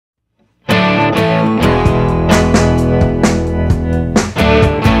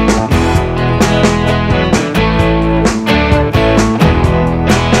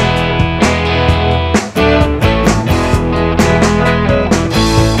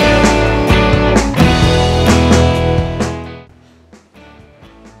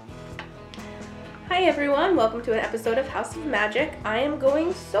to an episode of House of Magic. I am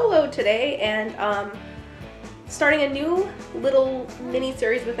going solo today and starting a new little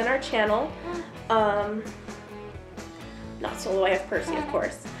mini-series within our channel. Not solo, I have Percy, of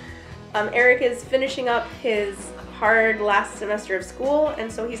course. Eric is finishing up his hard last semester of school,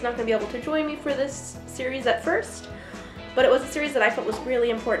 and so he's not going to be able to join me for this series at first. But it was a series that I felt was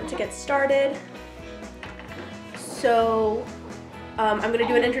really important to get started. So I'm going to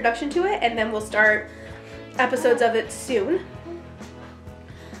do an introduction to it, and then we'll start episodes of it soon.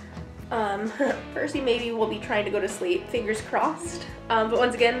 Percy maybe will be trying to go to sleep, fingers crossed. But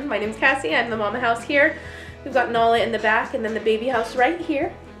once again, my name's Cassie, I'm the mama house here. We've got Nala in the back and then the baby house right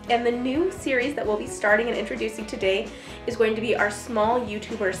here. And the new series that we'll be starting and introducing today is going to be our small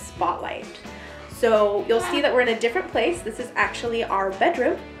YouTuber spotlight. So you'll see that we're in a different place. This is actually our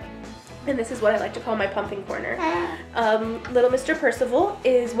bedroom. And this is what I like to call my pumping corner. Little Mr. Percival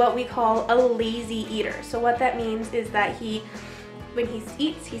is what we call a lazy eater. So what that means is that when he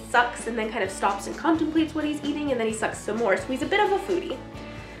eats, he sucks and then kind of stops and contemplates what he's eating, and then he sucks some more. So he's a bit of a foodie.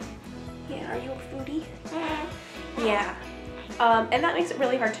 Yeah, are you a foodie? Yeah. And that makes it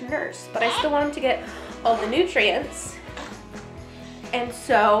really hard to nurse, but I still want him to get all the nutrients. And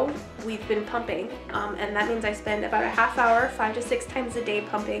so we've been pumping, and that means I spend about a half hour, 5 to 6 times a day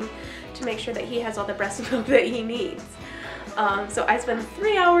pumping to make sure that he has all the breast milk that he needs. So I spend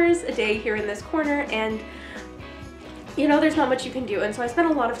 3 hours a day here in this corner, and you know, there's not much you can do, and so I spent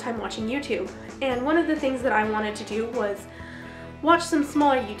a lot of time watching YouTube. And one of the things that I wanted to do was watch some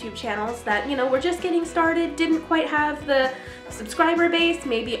smaller YouTube channels that, you know, were just getting started, didn't quite have the subscriber base,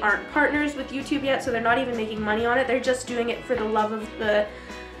 maybe aren't partners with YouTube yet, so they're not even making money on it. They're just doing it for the love of the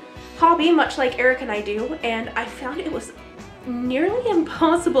hobby, much like Eric and I do. And I found it was nearly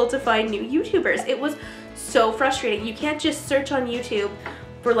impossible to find new YouTubers. It was so frustrating. You can't just search on YouTube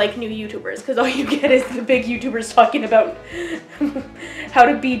for like new YouTubers, because all you get is the big YouTubers talking about how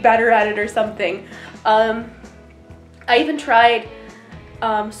to be better at it or something. I even tried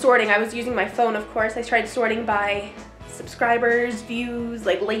sorting. I was using my phone, of course. I tried sorting by subscribers, views,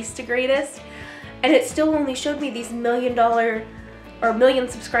 like least to greatest, and it still only showed me these $1 million or million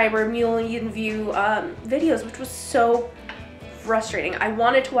subscriber, million view videos, which was so frustrating. I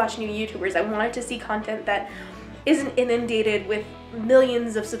wanted to watch new YouTubers. I wanted to see content that isn't inundated with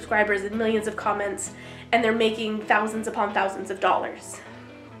millions of subscribers and millions of comments, and they're making thousands upon thousands of dollars.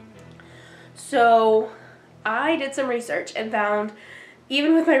 So I did some research and found,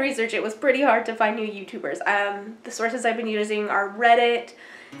 even with my research, it was pretty hard to find new YouTubers. The sources I've been using are Reddit,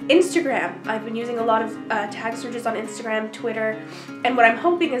 Instagram. I've been using a lot of tag searches on Instagram, Twitter, and what I'm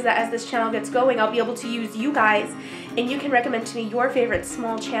hoping is that as this channel gets going, I'll be able to use you guys, and you can recommend to me your favorite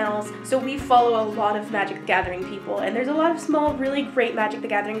small channels. So we follow a lot of Magic the Gathering people, and there's a lot of small, really great Magic the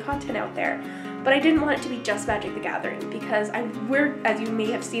Gathering content out there. But I didn't want it to be just Magic the Gathering, because we're, as you may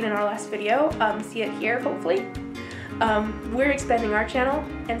have seen in our last video, see it here hopefully, we're expanding our channel,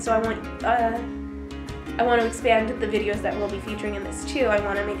 and so I want to expand the videos that we'll be featuring in this too. I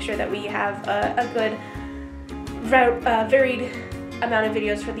want to make sure that we have a good varied amount of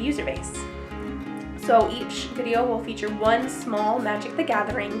videos for the user base. So each video will feature one small Magic the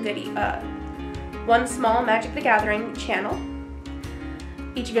Gathering one small Magic the Gathering channel.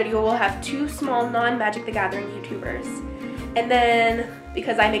 Each video will have 2 small non-Magic the Gathering YouTubers. And then,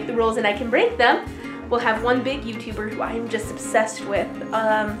 because I make the rules and I can break them, we'll have one big YouTuber who I'm just obsessed with.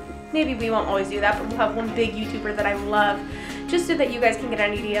 Maybe we won't always do that, but we'll have one big YouTuber that I love, just so that you guys can get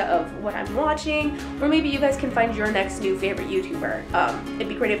an idea of what I'm watching, or maybe you guys can find your next new favorite YouTuber. It'd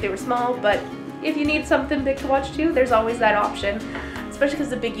be great if they were small, but if you need something big to watch too, there's always that option, especially because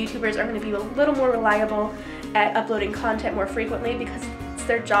the big YouTubers are going to be a little more reliable at uploading content more frequently because it's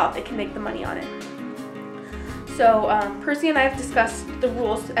their job, they can make the money on it. So Percy and I have discussed the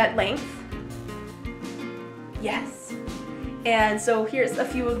rules at length. Yes. And so here's a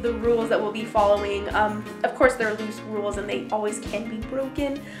few of the rules that we'll be following. Of course, they're loose rules and they always can be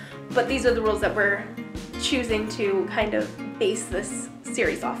broken, but these are the rules that we're choosing to kind of base this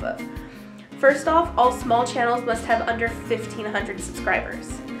series off of. First off, all small channels must have under 1,500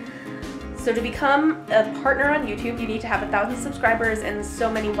 subscribers. So to become a partner on YouTube, you need to have 1,000 subscribers and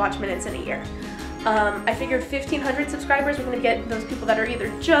so many watch minutes in a year. I figured 1,500 subscribers, we're going to get those people that are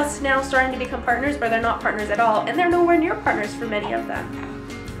either just now starting to become partners or they're not partners at all, and they're nowhere near partners for many of them.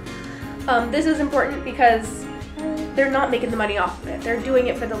 This is important because they're not making the money off of it. They're doing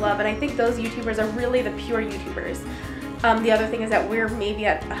it for the love, and I think those YouTubers are really the pure YouTubers. The other thing is that we're maybe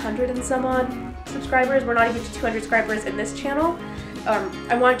at 100 and some odd subscribers. We're not even to 200 subscribers in this channel.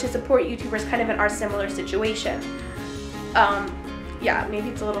 I wanted to support YouTubers kind of in our similar situation. yeah, maybe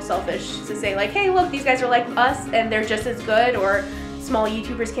it's a little selfish to say like, hey, look, these guys are like us and they're just as good, or small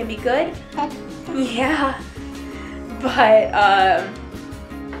YouTubers can be good. Yeah, but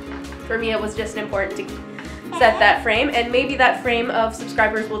for me it was just important to set that frame, and maybe that frame of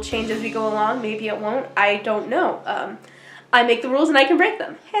subscribers will change as we go along. Maybe it won't. I don't know. I make the rules and I can break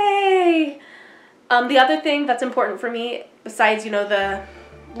them. Hey! The other thing that's important for me, besides, you know, the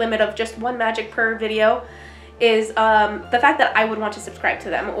limit of just one magic per video, is the fact that I would want to subscribe to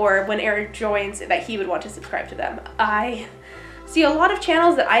them, or when Eric joins, that he would want to subscribe to them. I see a lot of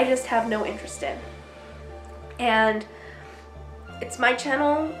channels that I just have no interest in. And it's my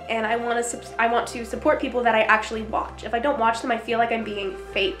channel, and I want to support people that I actually watch. If I don't watch them, I feel like I'm being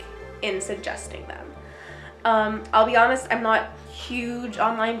fake in suggesting them. I'll be honest, I'm not huge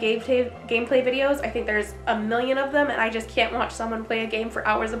online gameplay videos. I think there's a million of them, and I just can't watch someone play a game for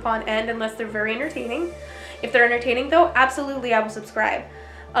hours upon end unless they're very entertaining. If they're entertaining though, absolutely I will subscribe.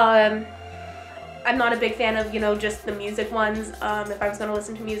 I'm not a big fan of, you know, just the music ones. If I was going to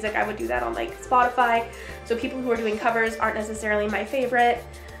listen to music, I would do that on like Spotify. So people who are doing covers aren't necessarily my favorite.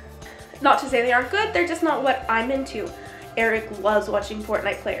 Not to say they aren't good, they're just not what I'm into. Eric loves watching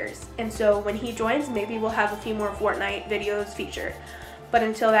Fortnite players, and so when he joins, maybe we'll have a few more Fortnite videos featured. But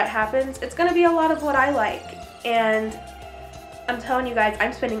until that happens, it's going to be a lot of what I like. And I'm telling you guys,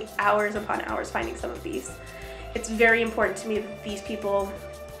 I'm spending hours upon hours finding some of these. It's very important to me that these people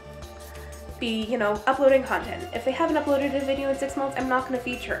be, you know, uploading content. If they haven't uploaded a video in 6 months, I'm not going to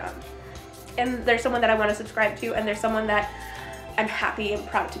feature them. And there's someone that I want to subscribe to, and there's someone that I'm happy and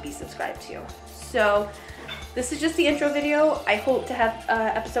proud to be subscribed to. So this is just the intro video. I hope to have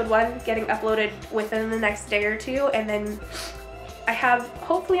episode 1 getting uploaded within the next day or two, and then I have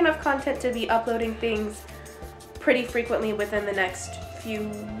hopefully enough content to be uploading things pretty frequently within the next few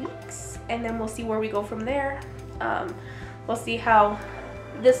weeks, and then we'll see where we go from there. We'll see how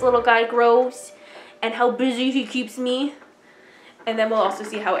this little guy grows and how busy he keeps me, and then we'll also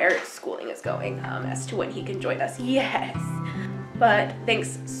see how Eric's schooling is going as to when he can join us. Yes! But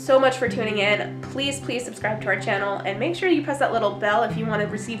thanks so much for tuning in. Please subscribe to our channel, and make sure you press that little bell if you want to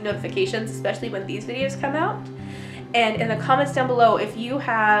receive notifications, especially when these videos come out. And in the comments down below, if you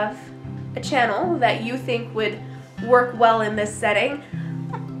have a channel that you think would work well in this setting,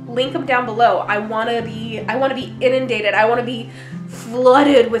 link them down below. I want to be inundated. I want to be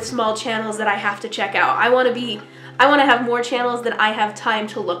flooded with small channels that I have to check out. I want to have more channels than I have time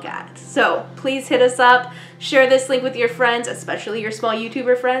to look at. So please hit us up, share this link with your friends, especially your small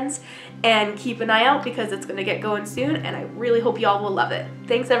YouTuber friends, and keep an eye out because it's going to get going soon, and I really hope y'all will love it.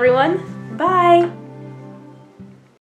 Thanks everyone. Bye.